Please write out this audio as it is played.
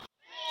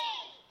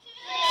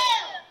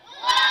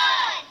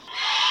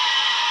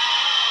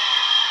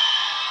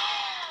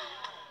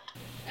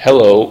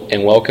Hello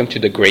and welcome to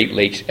the Great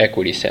Lakes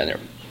Equity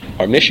Center.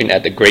 Our mission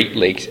at the Great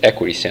Lakes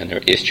Equity Center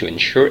is to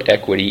ensure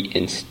equity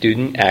in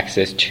student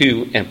access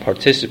to and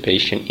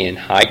participation in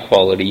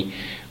high-quality,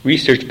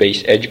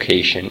 research-based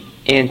education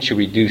and to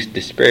reduce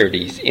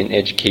disparities in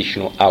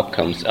educational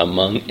outcomes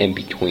among and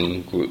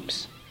between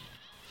groups.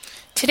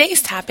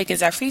 Today's topic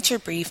is our feature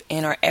brief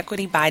in our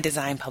Equity by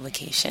Design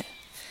publication.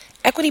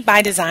 Equity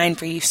by Design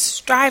briefs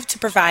strive to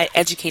provide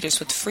educators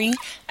with free,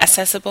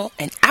 accessible,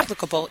 and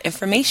applicable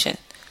information.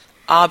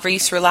 All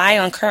briefs rely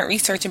on current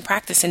research and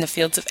practice in the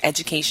fields of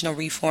educational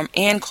reform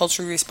and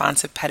culturally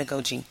responsive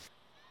pedagogy.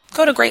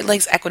 Go to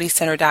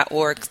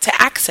GreatLakesEquityCenter.org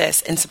to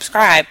access and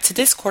subscribe to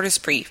this quarter's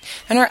brief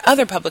and our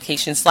other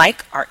publications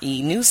like our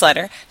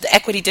e-newsletter, the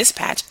Equity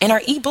Dispatch, and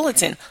our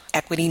e-bulletin,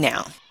 Equity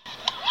Now.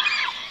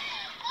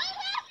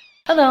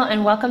 Hello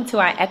and welcome to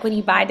our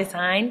Equity by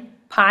Design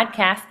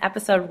podcast,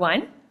 episode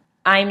 1.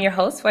 I am your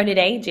host for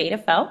today,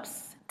 Jada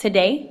Phelps.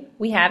 Today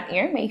we have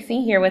Erin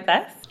Macy here with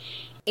us.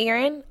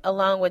 Erin,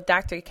 along with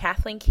Dr.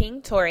 Kathleen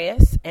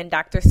King-Torius and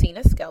Dr.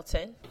 Sina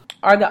Skelton,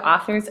 are the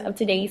authors of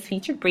today's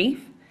featured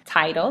brief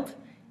titled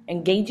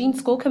Engaging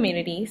School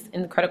Communities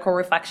in the Critical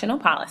Reflection on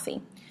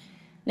Policy.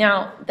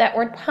 Now, that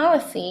word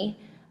policy,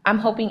 I'm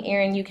hoping,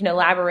 Erin, you can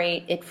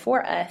elaborate it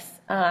for us.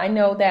 I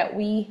know that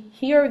we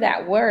hear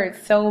that word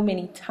so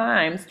many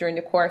times during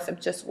the course of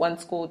just one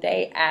school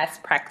day as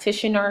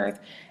practitioners,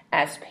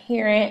 as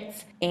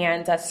parents,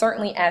 and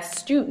certainly as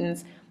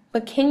students.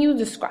 But can you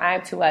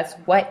describe to us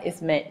what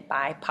is meant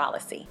by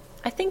policy?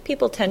 I think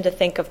people tend to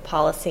think of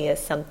policy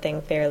as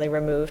something fairly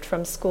removed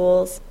from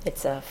schools.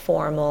 It's a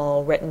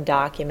formal written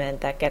document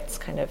that gets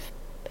kind of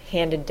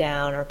handed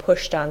down or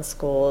pushed on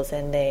schools,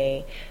 and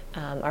they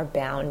are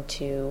bound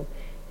to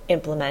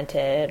implement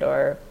it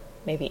or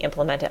maybe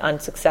implement it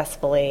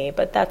unsuccessfully,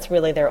 but that's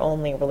really their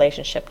only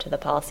relationship to the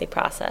policy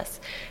process.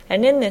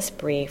 And in this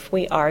brief,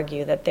 we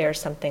argue that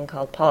there's something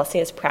called policy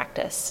as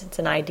practice. It's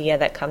an idea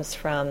that comes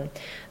from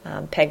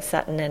Peg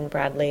Sutton and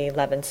Bradley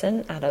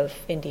Levinson out of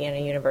Indiana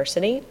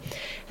University.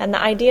 And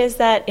the idea is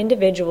that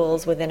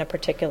individuals within a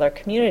particular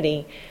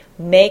community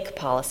make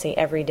policy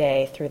every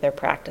day through their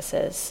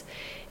practices.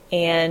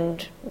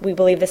 And we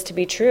believe this to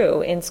be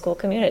true in school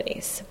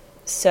communities.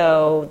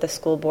 So the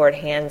school board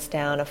hands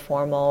down a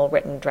formal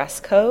written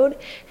dress code,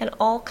 and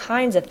all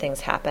kinds of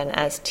things happen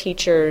as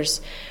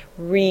teachers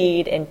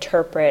read,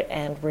 interpret,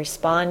 and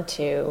respond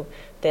to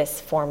this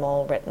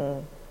formal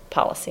written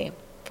policy.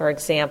 For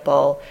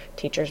example,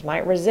 teachers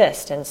might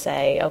resist and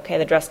say, okay,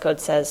 the dress code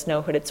says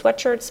no hooded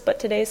sweatshirts, but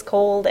today's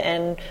cold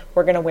and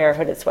we're going to wear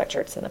hooded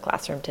sweatshirts in the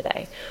classroom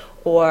today.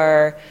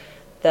 Or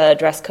the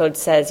dress code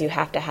says you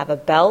have to have a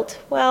belt.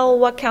 Well,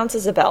 what counts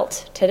as a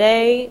belt?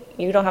 Today,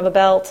 you don't have a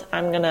belt.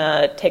 I'm going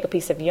to take a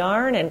piece of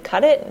yarn and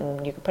cut it,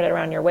 and you can put it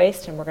around your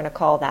waist, and we're going to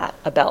call that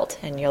a belt,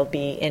 and you'll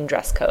be in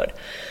dress code.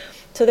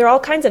 So there are all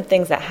kinds of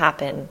things that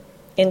happen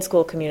in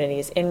school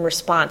communities in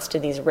response to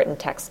these written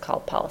texts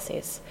called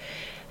policies.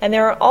 And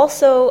there are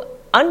also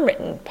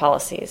unwritten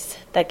policies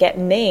that get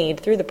made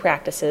through the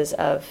practices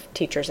of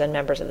teachers and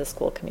members of the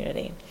school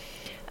community.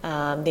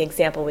 The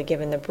example we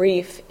give in the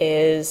brief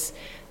is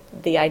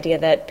the idea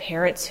that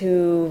parents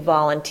who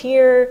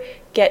volunteer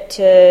get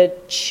to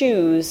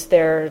choose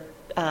their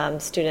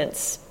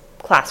students'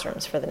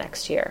 classrooms for the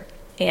next year.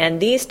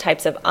 And these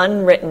types of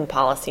unwritten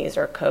policies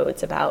or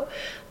codes about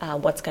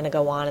what's going to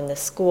go on in the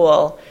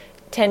school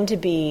tend to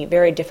be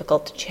very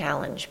difficult to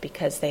challenge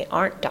because they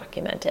aren't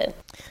documented.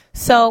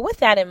 So with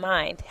that in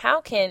mind,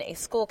 how can a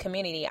school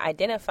community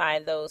identify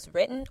those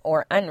written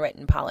or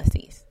unwritten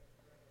policies?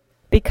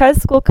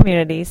 Because school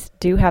communities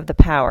do have the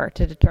power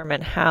to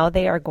determine how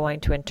they are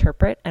going to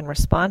interpret and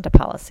respond to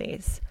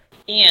policies,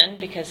 and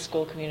because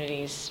school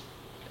communities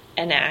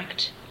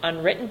enact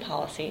unwritten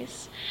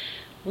policies,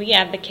 we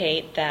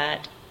advocate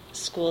that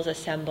schools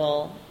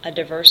assemble a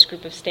diverse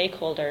group of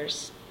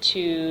stakeholders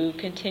to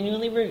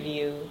continually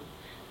review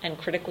and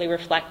critically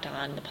reflect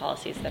on the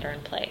policies that are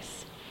in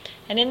place.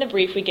 And in the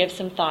brief, we give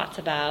some thoughts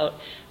about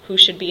who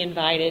should be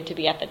invited to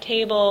be at the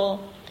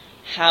table,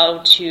 how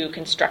to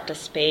construct a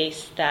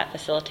space that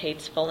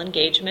facilitates full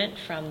engagement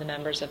from the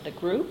members of the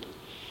group,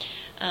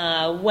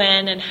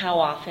 when and how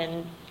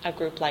often a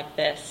group like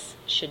this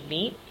should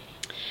meet,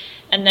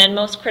 and then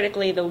most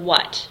critically the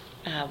what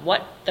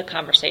the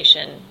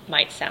conversation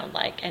might sound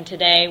like. And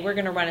today we're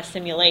going to run a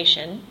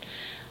simulation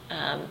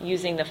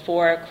using the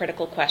 4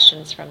 critical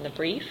questions from the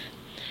brief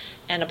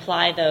and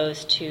apply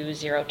those to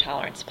zero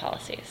tolerance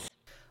policies.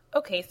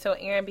 Okay, so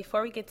Erin,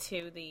 before we get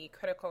to the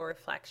critical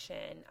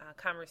reflection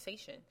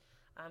conversation,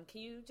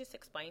 can you just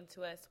explain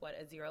to us what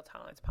a zero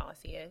tolerance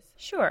policy is?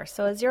 Sure.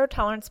 So a zero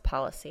tolerance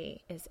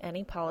policy is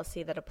any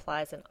policy that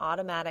applies an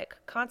automatic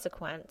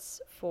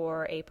consequence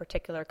for a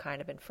particular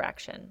kind of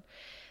infraction.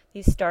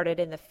 These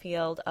started in the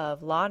field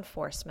of law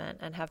enforcement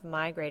and have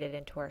migrated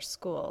into our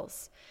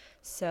schools.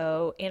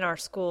 So in our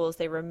schools,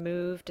 they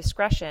remove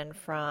discretion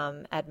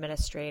from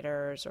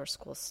administrators or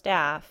school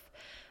staff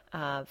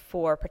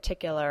for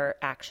particular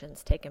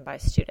actions taken by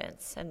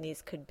students. And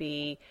these could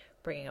be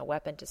bringing a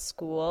weapon to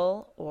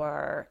school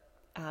or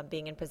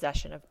being in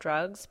possession of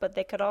drugs, but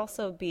they could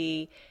also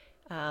be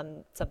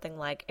something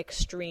like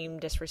extreme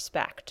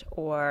disrespect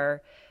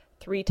or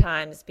 3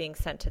 times being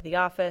sent to the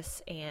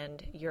office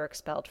and you're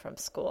expelled from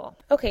school.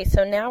 Okay,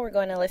 so now we're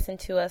going to listen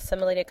to a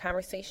simulated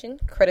conversation,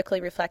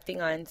 critically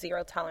reflecting on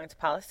zero tolerance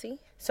policy.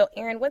 So,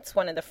 Erin, what's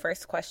one of the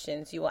first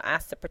questions you will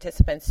ask the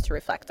participants to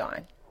reflect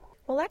on?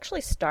 We'll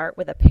actually start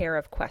with a pair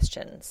of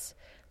questions.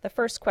 The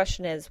first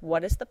question is,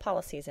 what is the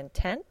policy's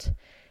intent?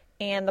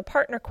 And the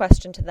partner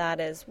question to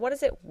that is, what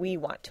is it we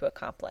want to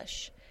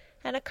accomplish?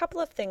 And a couple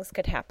of things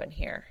could happen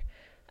here.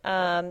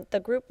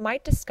 The group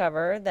might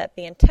discover that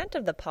the intent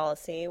of the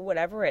policy,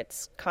 whatever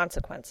its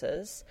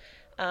consequences,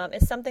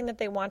 is something that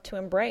they want to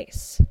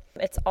embrace.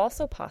 It's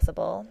also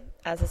possible,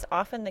 as is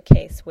often the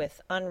case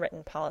with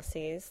unwritten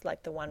policies,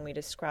 like the one we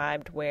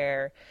described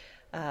where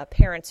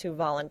parents who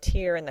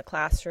volunteer in the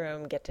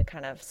classroom get to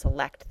kind of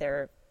select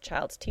their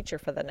child's teacher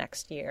for the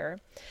next year,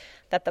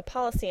 that the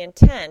policy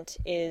intent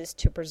is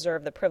to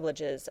preserve the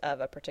privileges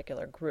of a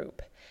particular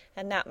group.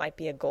 And that might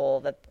be a goal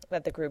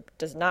that the group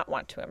does not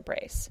want to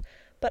embrace.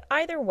 But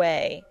either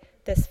way,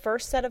 this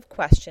first set of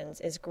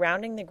questions is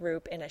grounding the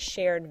group in a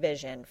shared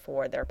vision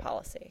for their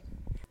policy.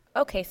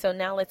 Okay, so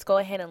now let's go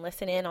ahead and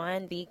listen in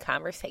on the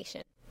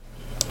conversation.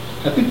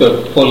 I think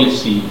the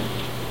policy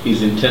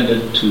is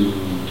intended to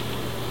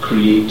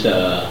create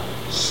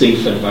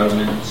safe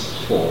environments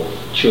for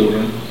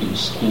children in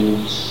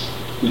schools,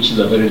 which is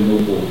a very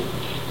noble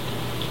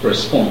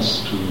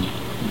response to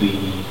the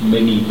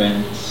many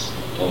events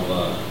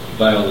of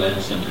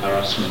violence and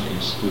harassment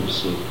in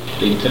schools. So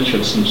the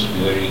intention seems to be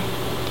very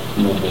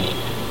noble.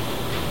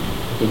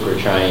 I think we're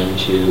trying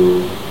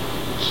to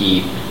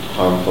keep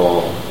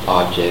harmful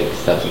objects,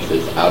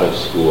 substances out of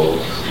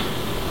schools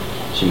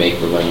to make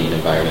the learning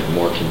environment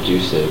more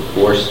conducive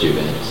for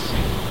students.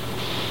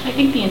 I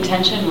think the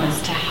intention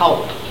was to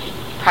help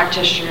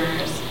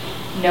practitioners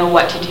know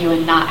what to do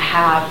and not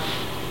have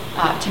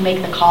to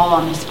make the call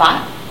on the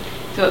spot.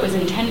 So it was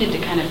intended to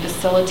kind of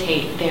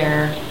facilitate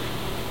their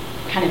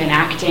kind of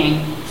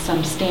enacting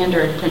some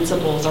standard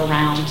principles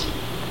around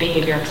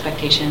behavior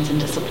expectations and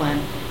discipline.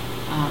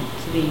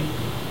 So the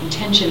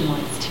intention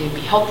was to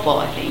be helpful,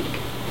 I think.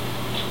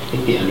 I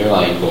think the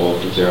underlying goal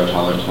for zero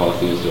tolerance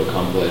policy was to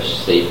accomplish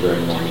safer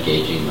and more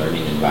engaging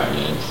learning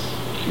environments.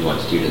 You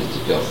want students to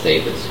feel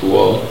safe at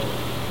school.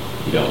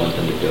 You don't want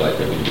them to feel like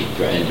they're going to be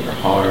threatened or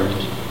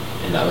harmed.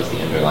 And that was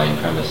the underlying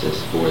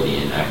premises for the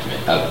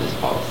enactment of this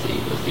policy,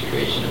 was the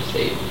creation of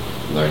safe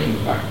learning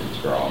environments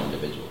for all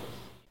individuals.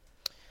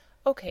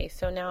 Okay,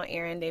 so now,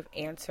 Erin, they've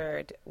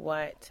answered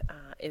what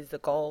is the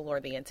goal or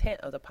the intent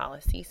of the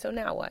policy. So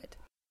now what?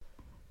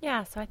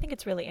 Yeah, so I think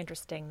it's really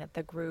interesting that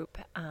the group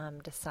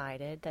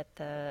decided that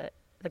the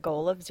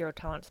goal of zero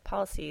tolerance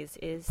policies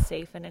is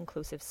safe and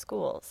inclusive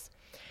schools.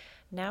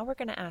 Now we're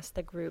going to ask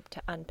the group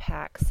to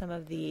unpack some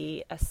of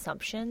the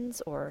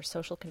assumptions or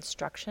social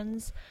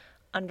constructions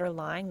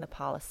underlying the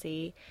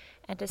policy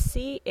and to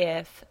see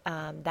if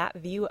that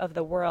view of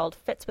the world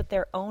fits with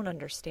their own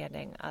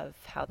understanding of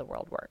how the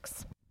world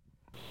works.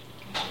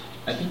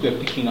 I think we're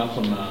picking up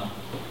on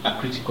a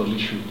critical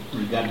issue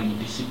regarding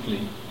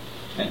discipline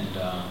and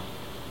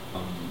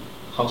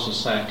how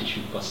society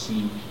should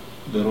perceive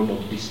the role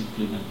of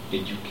discipline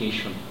and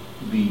education.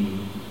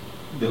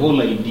 The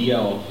whole idea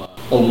of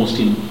almost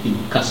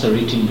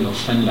incarcerating the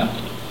offender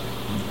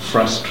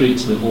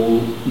frustrates the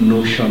whole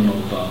notion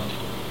of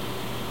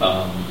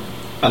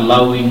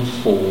allowing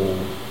for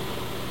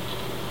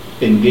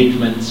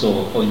engagements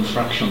or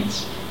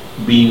infractions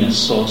being a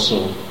source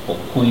or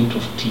point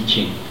of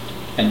teaching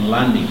and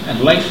learning.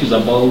 And life is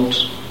about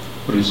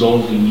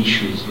resolving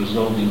issues,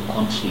 resolving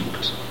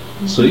conflict.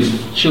 So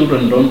if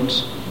children don't,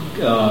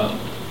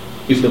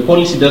 if the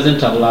policy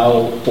doesn't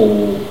allow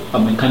for a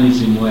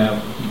mechanism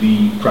where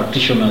the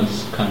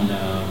practitioners can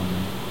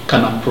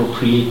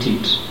appropriate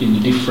it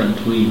in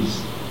different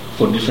ways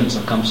for different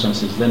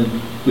circumstances, then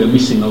we are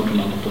missing out on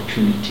an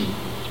opportunity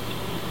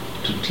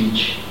to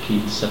teach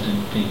kids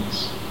certain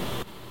things.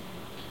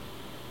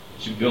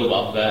 To build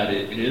off that,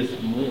 it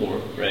is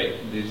more, right?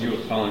 The zero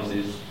tolerance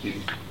is a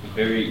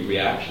very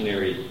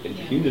reactionary and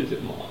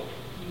punitive model.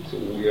 So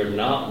we are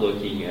not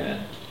looking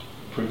at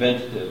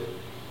preventative,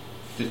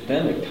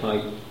 systemic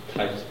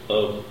types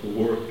of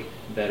work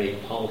that a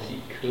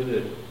policy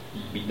could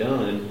be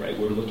done, right?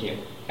 We're looking at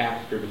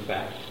after the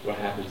fact, what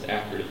happens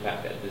after the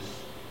fact that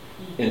this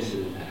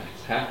incident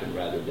has happened,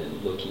 rather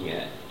than looking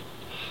at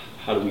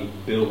how do we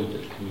build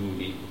the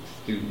community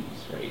with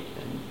students, right?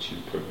 And to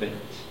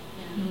prevent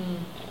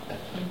that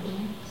type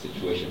of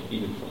situation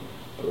even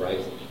from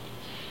arising.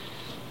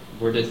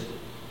 We're just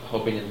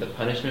hoping that the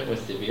punishment was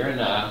severe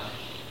enough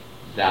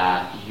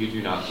that you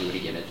do not do it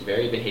again. It's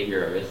very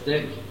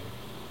behavioristic.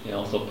 It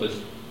also puts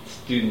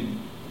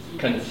students,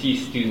 kind of see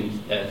students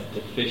as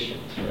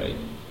deficient, right?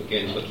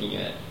 Again, looking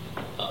at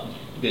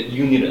the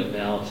unit of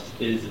analysis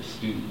is a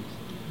student.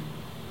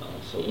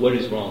 So what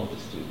is wrong with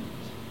the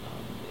students?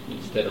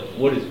 Instead of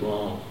what is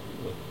wrong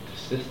with the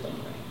system,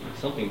 right?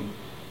 Something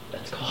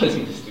that's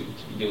causing the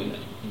students to be doing that.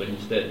 But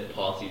instead, the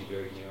policy is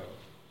very narrow.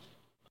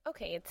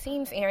 Okay, it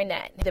seems, Aaron,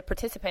 that the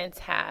participants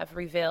have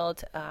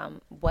revealed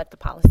what the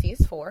policy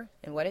is for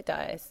and what it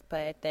does,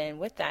 but then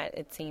with that,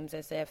 it seems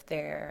as if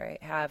they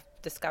have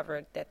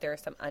discovered that there are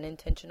some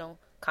unintentional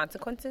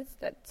consequences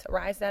that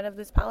arise out of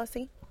this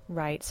policy.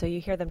 Right. So you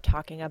hear them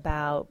talking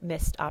about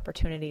missed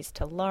opportunities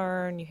to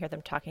learn. You hear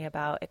them talking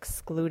about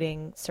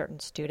excluding certain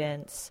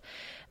students,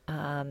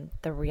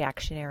 the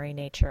reactionary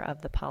nature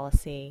of the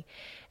policy.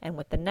 And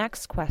with the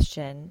next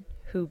question,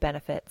 who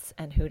benefits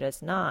and who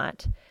does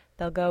not,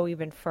 they'll go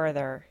even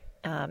further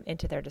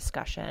into their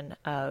discussion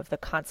of the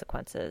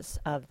consequences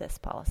of this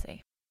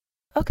policy.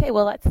 Okay,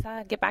 well, let's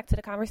get back to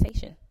the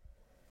conversation.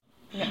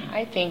 Yeah,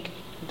 I think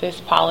this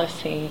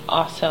policy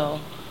also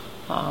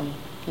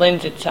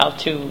lends itself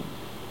to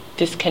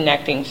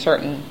disconnecting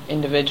certain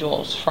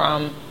individuals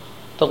from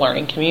the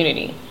learning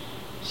community.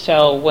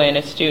 So when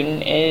a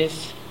student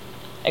is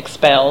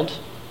expelled,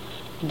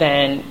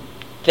 then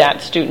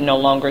that student no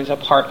longer is a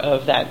part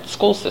of that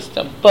school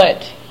system,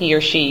 but he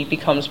or she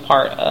becomes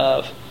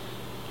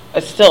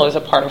still is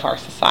a part of our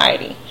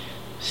society.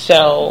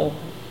 So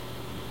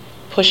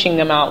pushing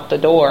them out the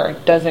door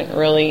doesn't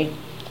really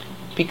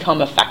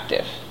become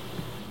effective.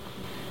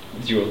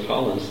 Zero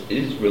tolerance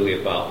is really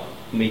about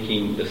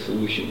making the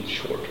solution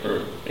short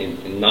term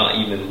and not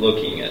even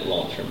looking at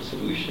long-term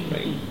solution,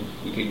 right?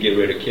 You could get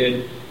rid of a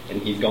kid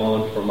and he's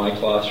gone from my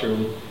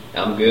classroom,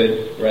 I'm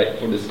good, right,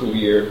 for the school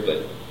year,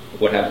 but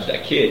what happens to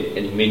that kid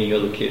and many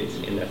other kids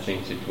in that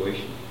same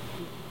situation?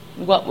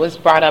 What was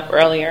brought up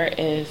earlier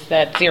is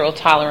that zero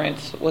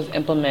tolerance was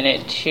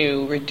implemented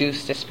to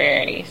reduce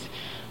disparities,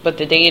 but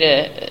the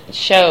data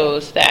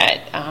shows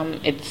that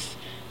it's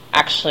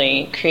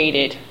actually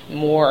created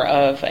more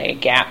of a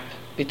gap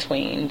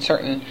between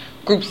certain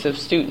groups of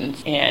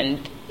students,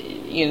 and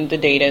the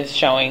data is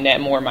showing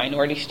that more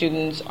minority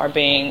students are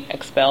being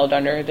expelled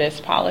under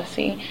this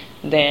policy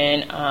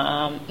than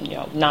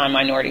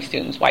non-minority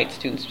students, white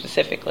students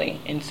specifically.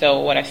 And so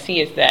what I see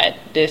is that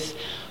this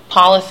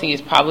policy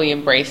is probably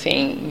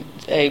embracing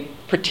a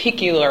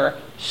particular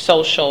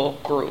social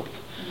group,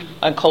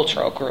 a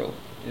cultural group.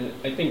 And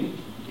I think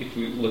if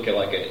we look at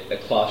like a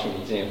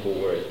classroom example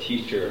where a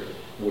teacher,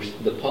 where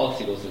the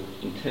policy was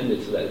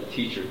intended so that a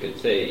teacher could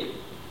say,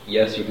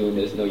 yes, you're doing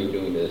this, no, you're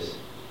doing this,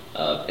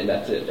 and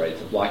that's it, right?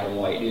 It's a black and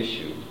white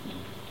issue.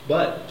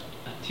 But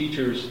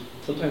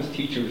sometimes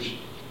teachers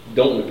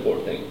don't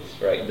report things,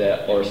 right,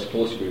 that are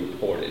supposed to be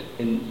reported.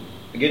 And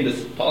again,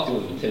 this policy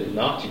was intended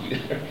not to do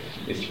that,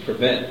 is to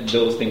prevent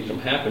those things from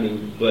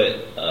happening,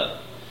 but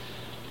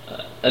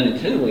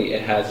unintentionally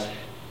it has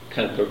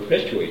kind of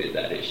perpetuated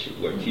that issue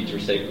where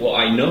teachers say, well,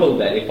 I know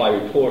that if I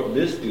report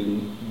this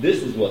student,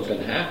 this is what's going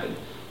to happen.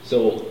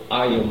 So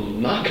I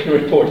am not going to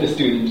report the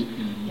student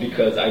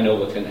because I know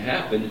what's going to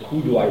happen.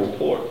 Who do I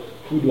report?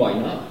 Who do I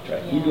not?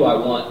 Right? Who do I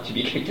want to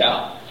be kicked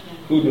out?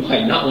 Who do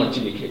I not want to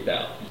be kicked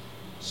out?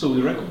 So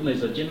we recognize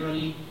that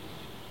generally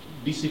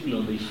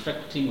discipline, the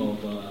effecting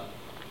of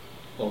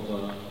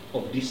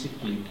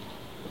discipline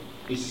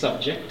is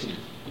subjective,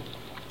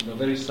 a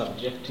very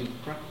subjective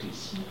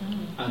practice.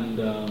 And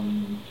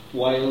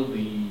while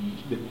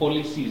the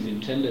policy is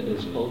intended,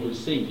 as Paul was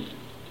saying,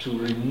 to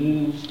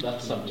remove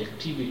that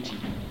subjectivity,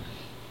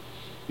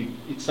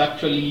 it's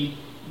actually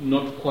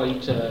not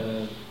quite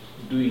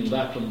doing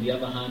that. On the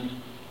other hand,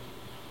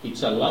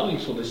 it's allowing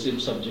for the same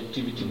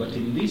subjectivity, but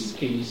in this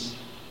case,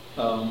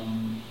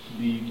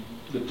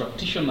 the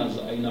practitioners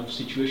are in a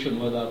situation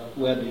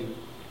where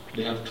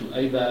they have to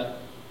either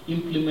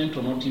implement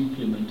or not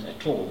implement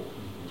at all.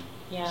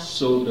 Yeah.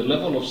 So the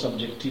level of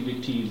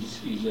subjectivity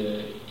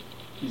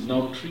is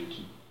now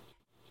tricky.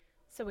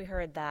 So we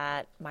heard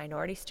that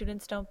minority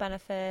students don't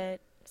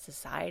benefit,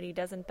 society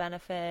doesn't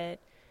benefit.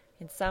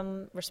 In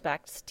some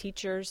respects,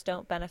 teachers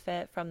don't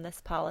benefit from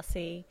this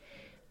policy.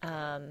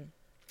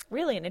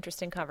 Really an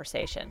interesting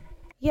conversation.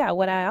 Yeah,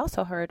 what I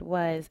also heard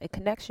was a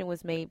connection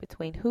was made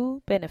between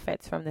who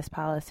benefits from this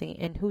policy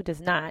and who does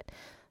not,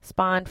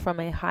 spawned from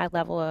a high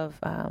level of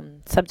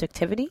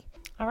subjectivity.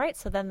 All right,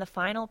 so then the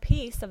final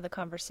piece of the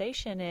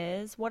conversation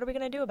is, what are we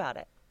going to do about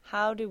it?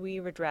 How do we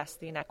redress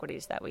the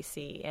inequities that we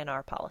see in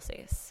our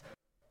policies?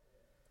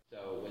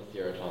 So with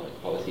zero tolerance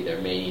policy,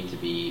 there may need to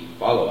be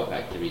follow-up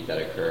activities that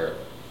occur.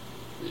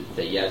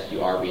 Say, yes,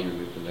 you are being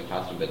removed from the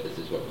classroom, but this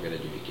is what we're going to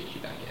do to get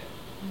you back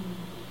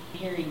in.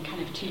 Hearing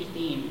kind of two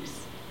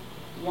themes.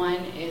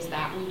 One is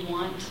that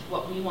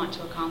what we want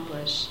to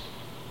accomplish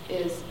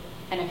is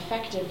an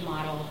effective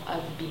model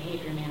of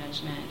behavior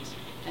management.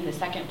 And the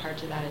second part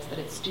to that is that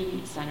it's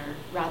student-centered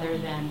rather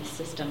than the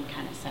system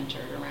kind of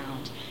centered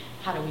around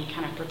how do we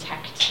kind of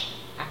protect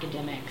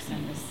academics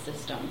and the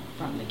system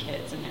from the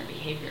kids and their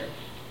behavior,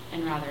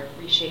 and rather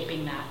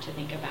reshaping that to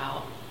think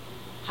about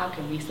how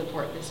can we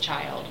support this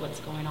child, what's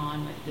going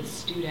on with this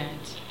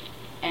student,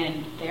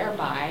 and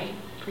thereby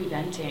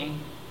preventing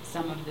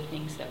some of the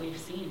things that we've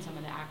seen, some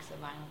of the acts of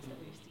violence that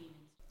we've seen.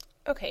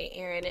 Okay,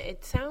 Erin,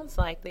 it sounds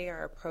like they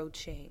are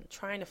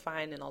trying to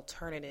find an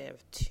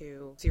alternative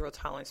to zero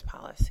tolerance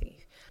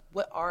policy.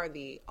 What are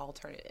the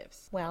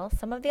alternatives? Well,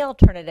 some of the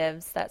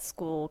alternatives that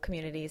school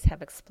communities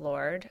have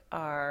explored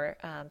are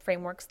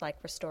frameworks like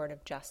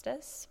restorative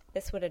justice.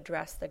 This would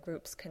address the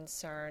group's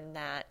concern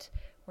that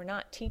we're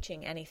not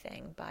teaching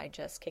anything by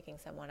just kicking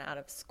someone out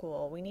of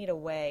school. We need a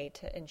way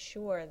to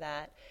ensure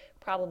that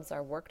problems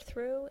are worked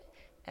through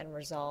and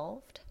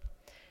resolved.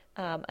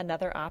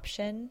 Another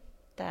option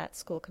that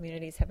school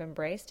communities have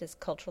embraced is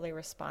culturally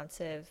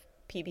responsive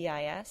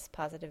PBIS,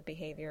 positive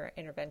behavior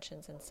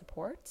interventions and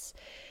supports.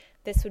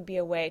 This would be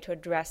a way to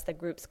address the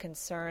group's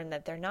concern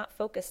that they're not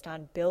focused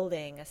on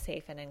building a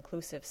safe and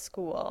inclusive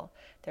school.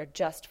 They're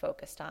just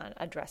focused on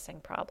addressing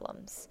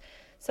problems.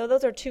 So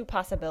those are two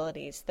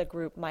possibilities the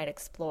group might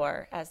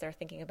explore as they're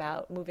thinking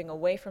about moving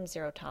away from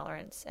zero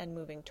tolerance and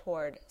moving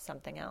toward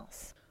something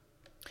else.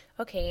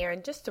 Okay,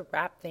 Erin, just to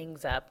wrap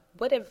things up,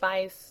 what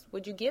advice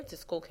would you give to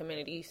school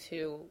communities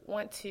who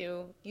want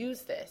to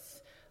use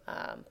this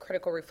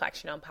critical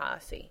reflection on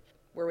policy?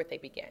 Where would they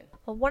begin?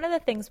 Well, one of the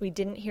things we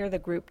didn't hear the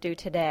group do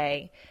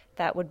today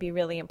that would be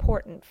really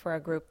important for a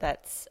group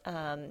that's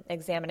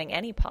examining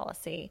any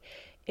policy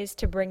is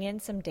to bring in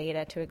some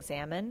data to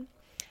examine.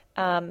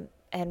 And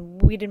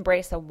we'd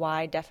embrace a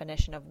wide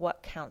definition of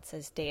what counts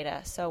as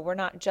data. So we're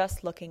not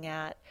just looking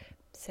at,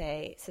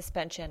 say,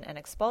 suspension and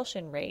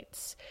expulsion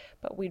rates,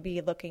 but we'd be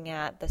looking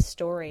at the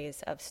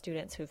stories of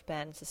students who've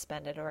been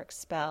suspended or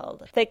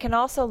expelled. They can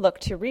also look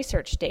to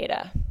research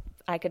data.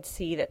 I could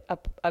see that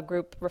a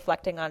group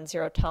reflecting on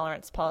zero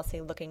tolerance policy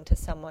looking to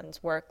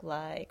someone's work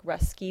like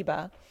Russ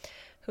Skiba,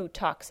 who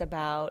talks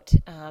about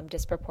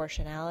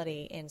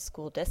disproportionality in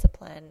school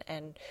discipline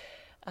and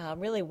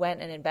really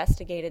went and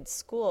investigated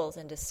schools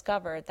and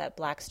discovered that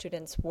black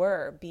students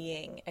were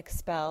being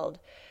expelled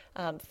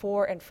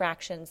for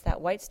infractions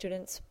that white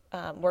students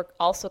were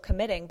also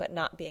committing but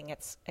not being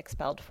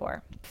expelled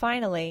for.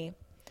 Finally,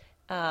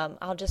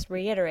 I'll just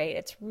reiterate,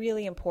 it's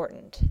really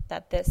important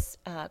that this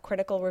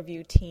critical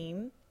review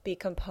team be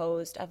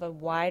composed of a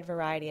wide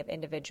variety of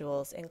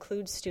individuals,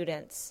 include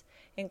students,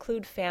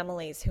 include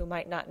families who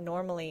might not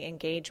normally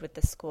engage with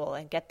the school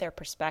and get their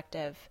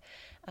perspective,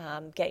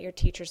 get your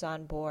teachers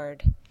on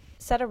board.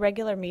 Set a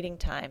regular meeting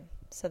time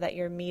so that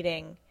you're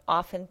meeting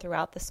often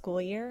throughout the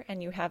school year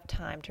and you have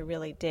time to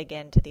really dig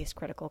into these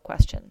critical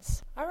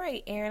questions. All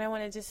right, Erin, I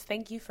want to just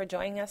thank you for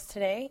joining us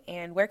today.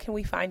 And where can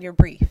we find your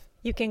brief?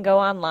 You can go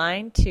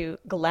online to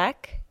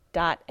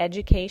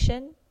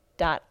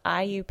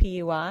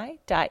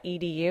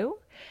glec.education.iupui.edu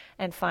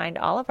and find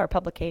all of our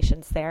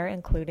publications there,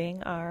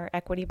 including our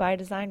Equity by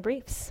Design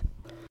briefs.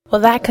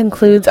 Well, that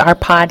concludes our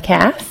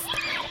podcast.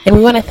 And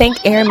we want to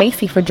thank Erin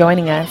Macy for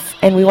joining us.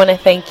 And we want to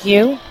thank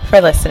you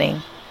for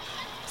listening.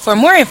 For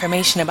more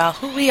information about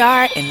who we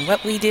are and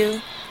what we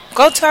do,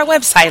 go to our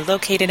website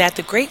located at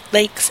the Great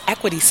Lakes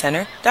Equity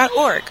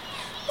Center.org.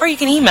 Or you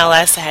can email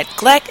us at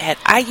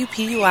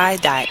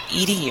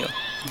glec@iupui.edu.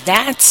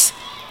 That's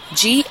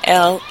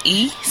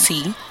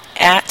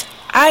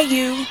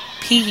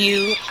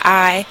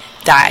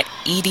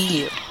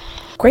glec@iupui.edu.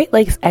 Great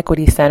Lakes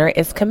Equity Center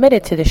is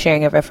committed to the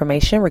sharing of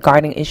information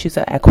regarding issues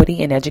of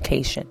equity in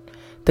education.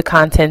 The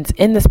contents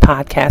in this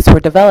podcast were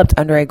developed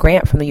under a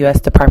grant from the U.S.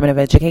 Department of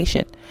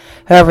Education.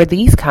 However,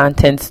 these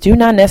contents do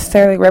not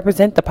necessarily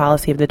represent the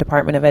policy of the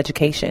Department of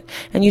Education,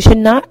 and you should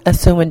not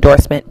assume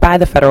endorsement by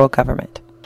the federal government.